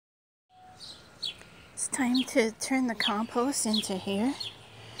time to turn the compost into here,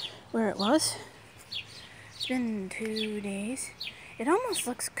 where it was. It's been 2 days. It almost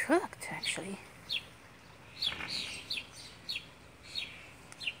looks cooked, actually.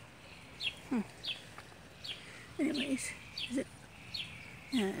 Anyways,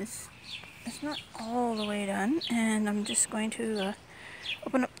 yeah, it's not all the way done, and I'm just going to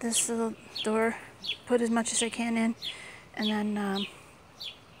open up this little door, put as much as I can in, and then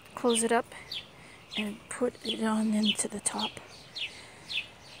close it up and put it on into the top.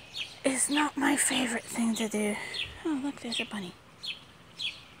 It's not my favorite thing to do. Oh, look, there's a bunny.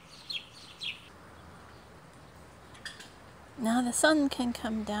 Now the sun can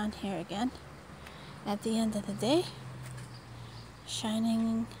come down here again at the end of the day,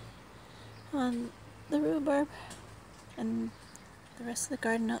 shining on the rhubarb and the rest of the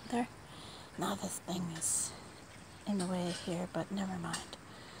garden out there. Now this thing is in the way here, but never mind.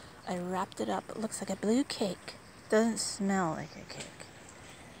 I wrapped it up. It looks like a blue cake. Doesn't smell like a cake.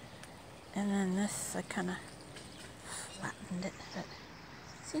 And then this, I kind of flattened it. But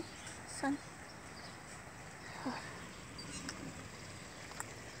see, sun. Oh.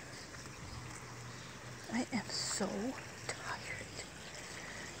 I am so tired.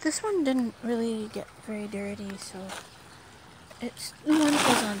 This one didn't really get very dirty, so it's the one that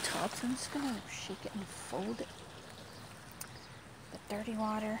was on top. So I'm just gonna shake it and fold it. The dirty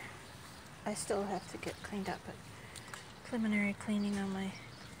water, I still have to get cleaned up, but preliminary cleaning on my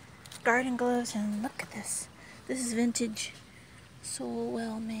garden gloves. And look at this. This is vintage. So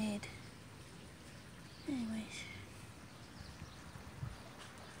well made. Anyways.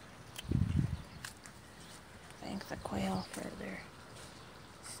 Thank the quail for their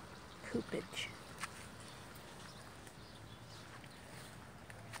poopage.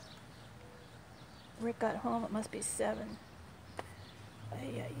 Rick got home, it must be 7.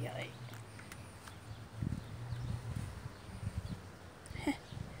 Ay, ay, ay.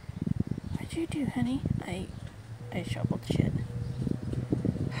 What'd you do, honey? I shoveled shit.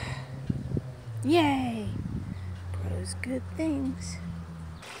 Yay! Bros good things.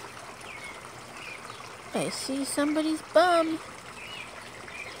 I see somebody's bum.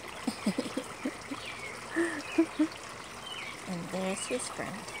 And there's his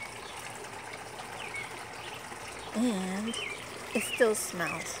friend. And it still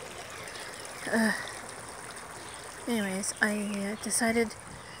smells. Anyways, I decided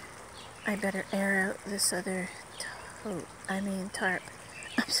I better air out this other tarp.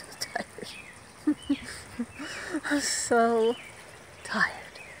 I'm so tired. I'm so tired.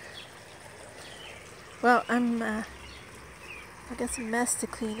 Well, I got some mess to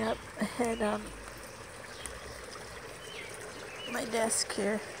clean up. I had my desk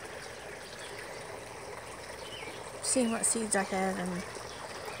here, seeing what seeds I have and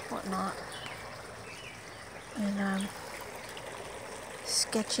whatnot, and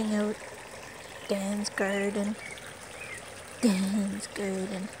sketching out Dan's garden.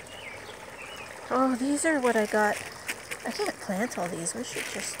 Oh, these are what I got. I can't plant all these. We should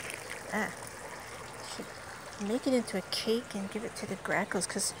just make it into a cake and give it to the grackles,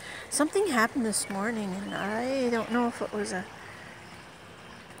 because something happened this morning, and I don't know if it was an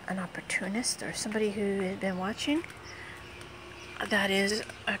opportunist or somebody who had been watching. That is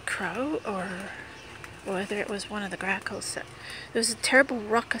a crow, or whether it was one of the grackles. There was a terrible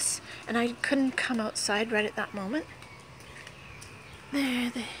ruckus, and I couldn't come outside right at that moment.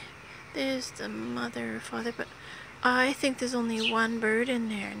 There's the mother or father, but I think there's only one bird in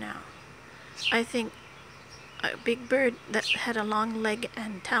there now. I think a big bird that had a long leg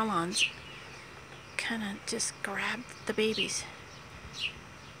and talons kind of just grabbed the babies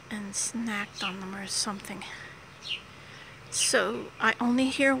and snacked on them or something. So I only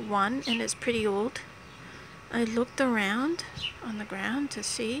hear one, and it's pretty old. I looked around on the ground to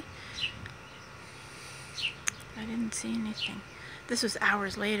see. I didn't see anything. This was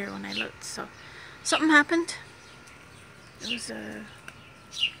hours later when I looked, so something happened. It was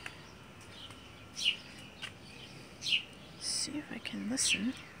see if I can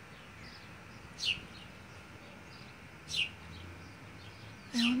listen.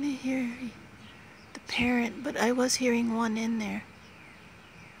 I only hear the parent, but I was hearing one in there.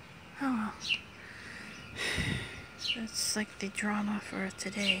 Oh well. That's like the drama for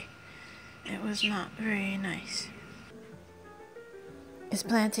today. It was not very nice. It's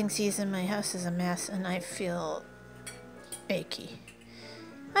planting season. My house is a mess and I feel achy.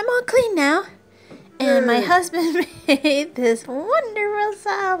 I'm all clean now. And my husband made this wonderful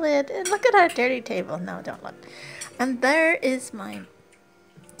salad. And look at our dirty table. No, don't look. And there is my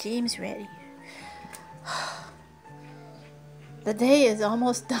James ready. The day is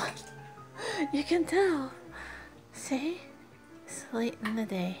almost done. You can tell. See? It's late in the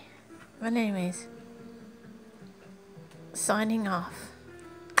day. But anyways, signing off.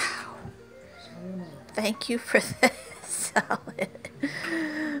 Ow. Thank you for the salad.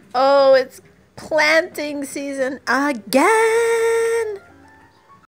 Oh, it's planting season again.